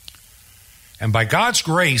 And by God's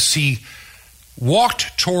grace, he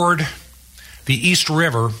walked toward the East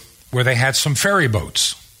River where they had some ferry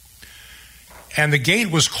boats. And the gate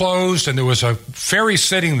was closed, and there was a ferry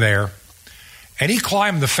sitting there, and he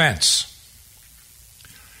climbed the fence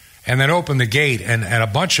and then opened the gate, and a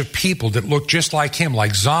bunch of people that looked just like him,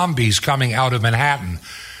 like zombies coming out of Manhattan,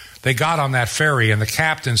 they got on that ferry, and the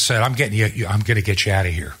captain said, I'm going to get you out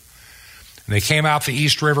of here. And they came out the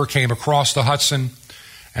East River, came across the Hudson,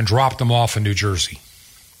 and dropped them off in New Jersey.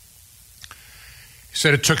 He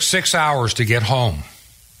said it took 6 hours to get home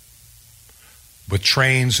with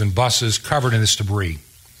trains and buses covered in this debris.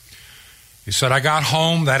 He said, I got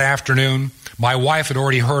home that afternoon. My wife had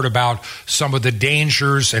already heard about some of the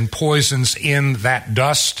dangers and poisons in that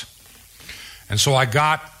dust. And so I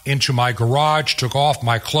got into my garage, took off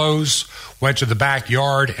my clothes, went to the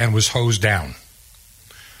backyard, and was hosed down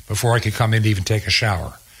before I could come in to even take a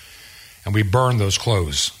shower. And we burned those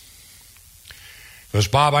clothes. He goes,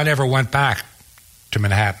 Bob, I never went back to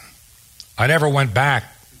Manhattan. I never went back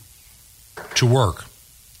to work.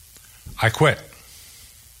 I quit.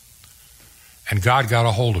 And God got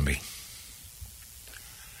a hold of me.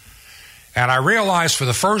 And I realized for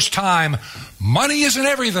the first time, money isn't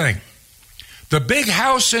everything. The big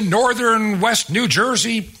house in northern West New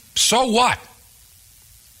Jersey, so what?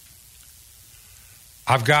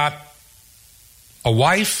 I've got a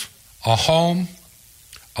wife, a home,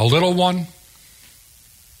 a little one,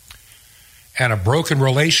 and a broken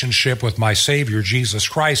relationship with my Savior, Jesus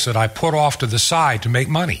Christ, that I put off to the side to make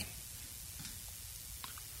money.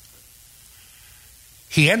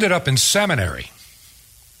 He ended up in seminary,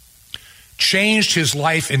 changed his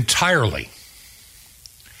life entirely.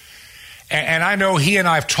 And I know he and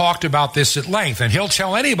I have talked about this at length, and he'll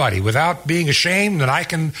tell anybody without being ashamed that I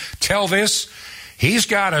can tell this. He's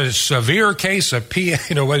got a severe case of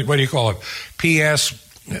what do you call it? PS,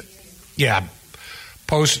 yeah,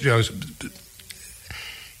 post.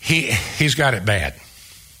 He's got it bad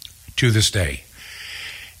to this day.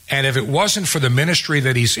 And if it wasn't for the ministry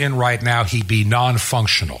that he's in right now, he'd be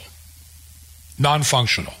non-functional.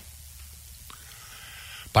 Non-functional.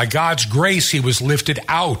 By God's grace, he was lifted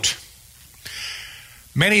out.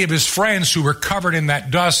 Many of his friends who were covered in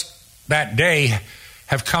that dust that day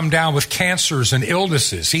have come down with cancers and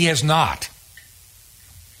illnesses. He has not.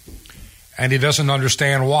 And he doesn't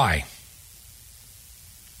understand why.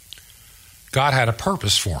 God had a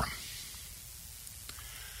purpose for him.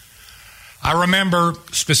 I remember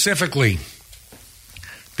specifically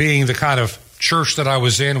being the kind of church that I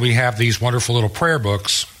was in. We have these wonderful little prayer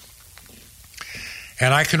books.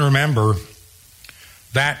 And I can remember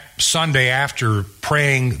that Sunday after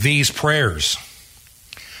praying these prayers.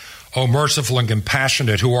 O merciful and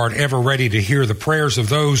compassionate, who art ever ready to hear the prayers of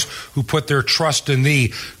those who put their trust in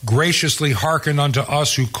thee, graciously hearken unto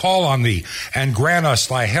us who call on thee, and grant us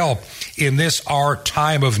thy help in this our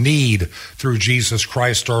time of need, through Jesus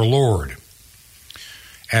Christ our Lord.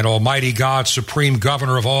 And Almighty God, supreme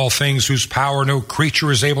governor of all things, whose power no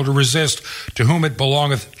creature is able to resist, to whom it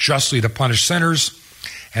belongeth justly to punish sinners,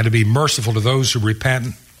 and to be merciful to those who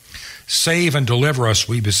repent, save and deliver us,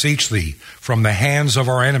 we beseech thee, from the hands of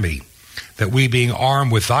our enemy, that we, being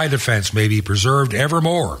armed with thy defense, may be preserved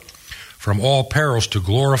evermore from all perils, to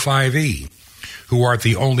glorify thee, who art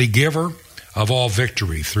the only giver of all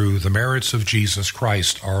victory, through the merits of Jesus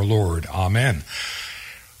Christ our Lord. Amen.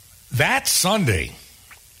 That Sunday,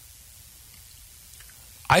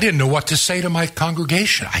 I didn't know what to say to my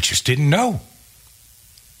congregation. I just didn't know.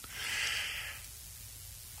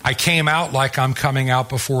 I came out like I'm coming out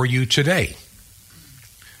before you today.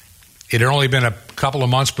 It had only been a couple of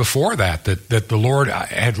months before that the Lord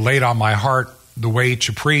had laid on my heart the way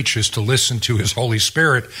to preach is to listen to his Holy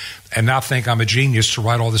Spirit and not think I'm a genius to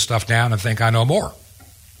write all this stuff down and think I know more.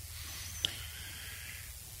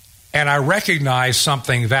 And I recognized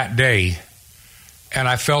something that day, and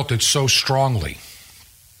I felt it so strongly.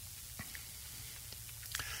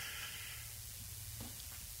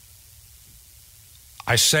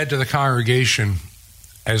 I said to the congregation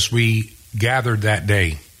as we gathered that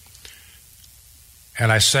day,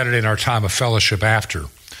 and I said it in our time of fellowship after,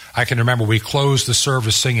 I can remember we closed the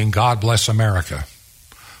service singing, God Bless America,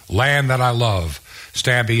 Land That I Love,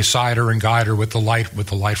 stand beside her and guide her with the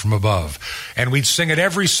light from above. And we'd sing it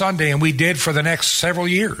every Sunday, and we did for the next several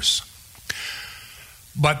years.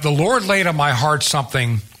 But the Lord laid on my heart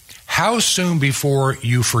something, how soon before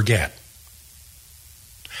you forget?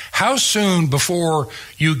 How soon before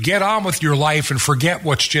you get on with your life and forget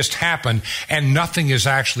what's just happened and nothing has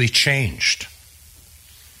actually changed?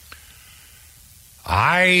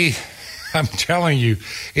 I'm telling you,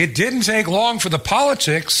 it didn't take long for the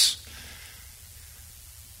politics.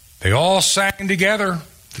 They all sang together.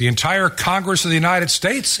 The entire Congress of the United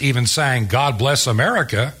States even sang God Bless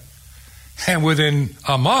America. And within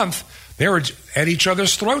a month, They were at each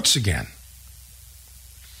other's throats again.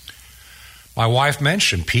 My wife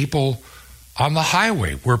mentioned people on the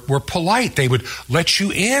highway were polite. They would let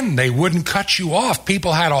you in. They wouldn't cut you off.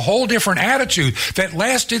 People had a whole different attitude that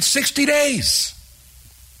lasted 60 days.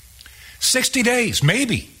 60 days,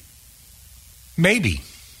 maybe.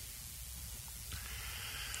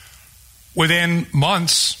 Within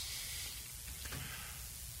months,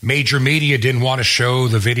 major media didn't want to show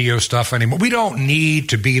the video stuff anymore. We don't need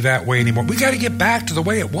to be that way anymore. We got to get back to the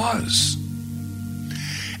way it was.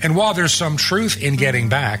 And while there's some truth in getting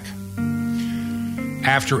back,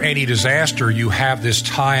 after any disaster, you have this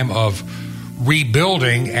time of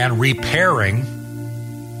rebuilding and repairing.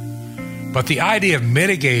 But the idea of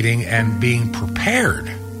mitigating and being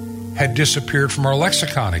prepared had disappeared from our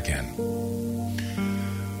lexicon again.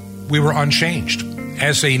 We were unchanged.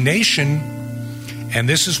 As a nation, and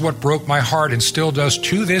this is what broke my heart and still does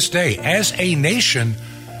to this day, as a nation,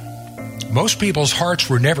 most people's hearts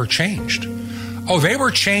were never changed. Oh, they were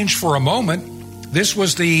changed for a moment. This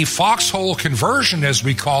was the foxhole conversion, as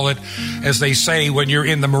we call it, as they say when you're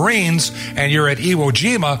in the Marines and you're at Iwo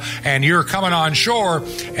Jima and you're coming on shore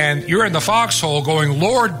and you're in the foxhole going,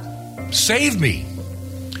 Lord, save me.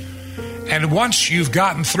 And once you've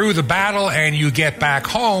gotten through the battle and you get back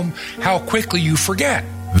home, how quickly you forget.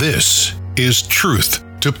 This is Truth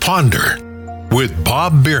to Ponder with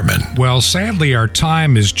Bob Bierman. Well, sadly, our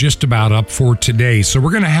time is just about up for today, so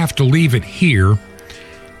we're going to have to leave it here.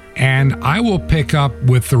 And I will pick up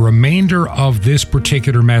with the remainder of this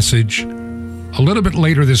particular message a little bit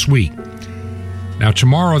later this week. Now,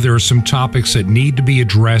 tomorrow there are some topics that need to be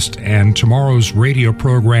addressed, and tomorrow's radio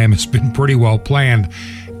program has been pretty well planned.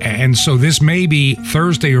 And so this may be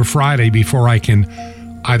Thursday or Friday before I can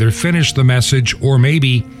either finish the message or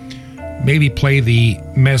maybe play the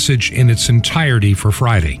message in its entirety for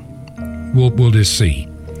Friday. We'll just see.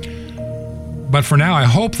 But for now, I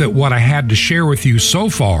hope that what I had to share with you so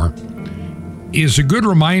far is a good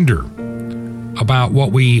reminder about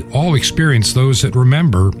what we all experienced, those that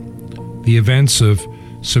remember the events of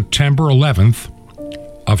September 11th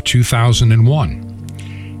of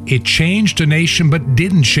 2001. It changed a nation but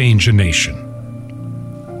didn't change a nation.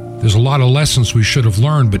 There's a lot of lessons we should have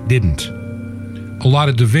learned but didn't. A lot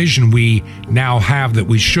of division we now have that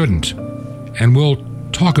we shouldn't. And we'll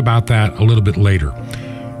talk about that a little bit later.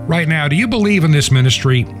 Right now, do you believe in this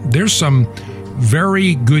ministry? There's some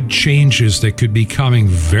very good changes that could be coming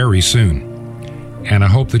very soon. And I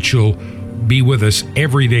hope that you'll be with us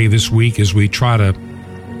every day this week as we try to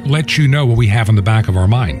let you know what we have in the back of our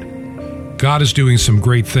mind. God is doing some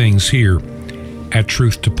great things here at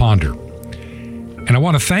Truth to Ponder. And I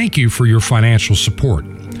want to thank you for your financial support.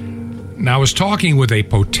 Now, I was talking with a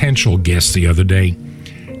potential guest the other day,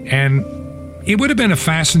 and it would have been a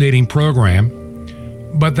fascinating program,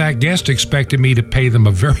 but that guest expected me to pay them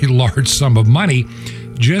a very large sum of money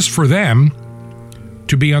just for them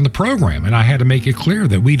to be on the program. And I had to make it clear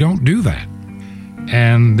that we don't do that.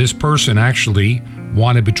 And this person actually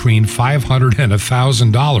wanted between $500 and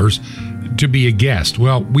 $1,000 to be a guest.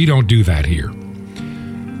 Well, we don't do that here.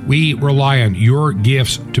 We rely on your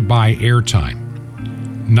gifts to buy airtime,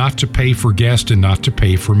 not to pay for guests and not to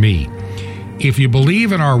pay for me. If you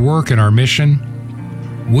believe in our work and our mission,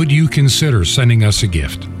 would you consider sending us a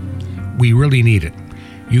gift? We really need it.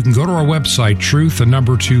 You can go to our website,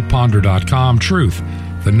 truth2ponder.com,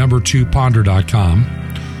 truth2ponder.com,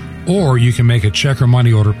 or you can make a check or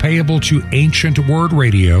money order payable to Ancient Word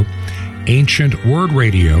Radio,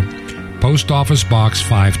 Post Office Box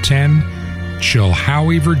 510,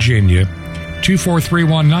 Chilhowie, Virginia,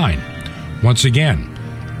 24319. Once again,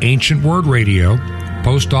 Ancient Word Radio,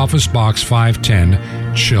 Post Office Box 510,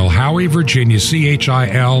 Chilhowie, Virginia,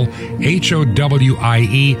 Chilhowie,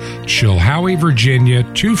 Chilhowie, Virginia,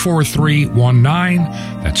 24319.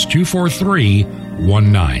 That's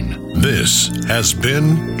 24319. This has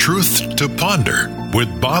been Truth to Ponder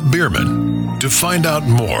with Bob Bierman. To find out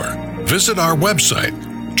more, visit our website,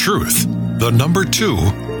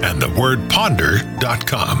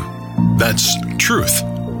 truth2ponder.com. That's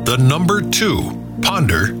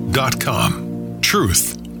truth2ponder.com.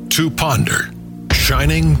 Truth to Ponder,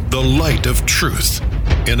 shining the light of truth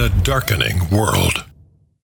in a darkening world.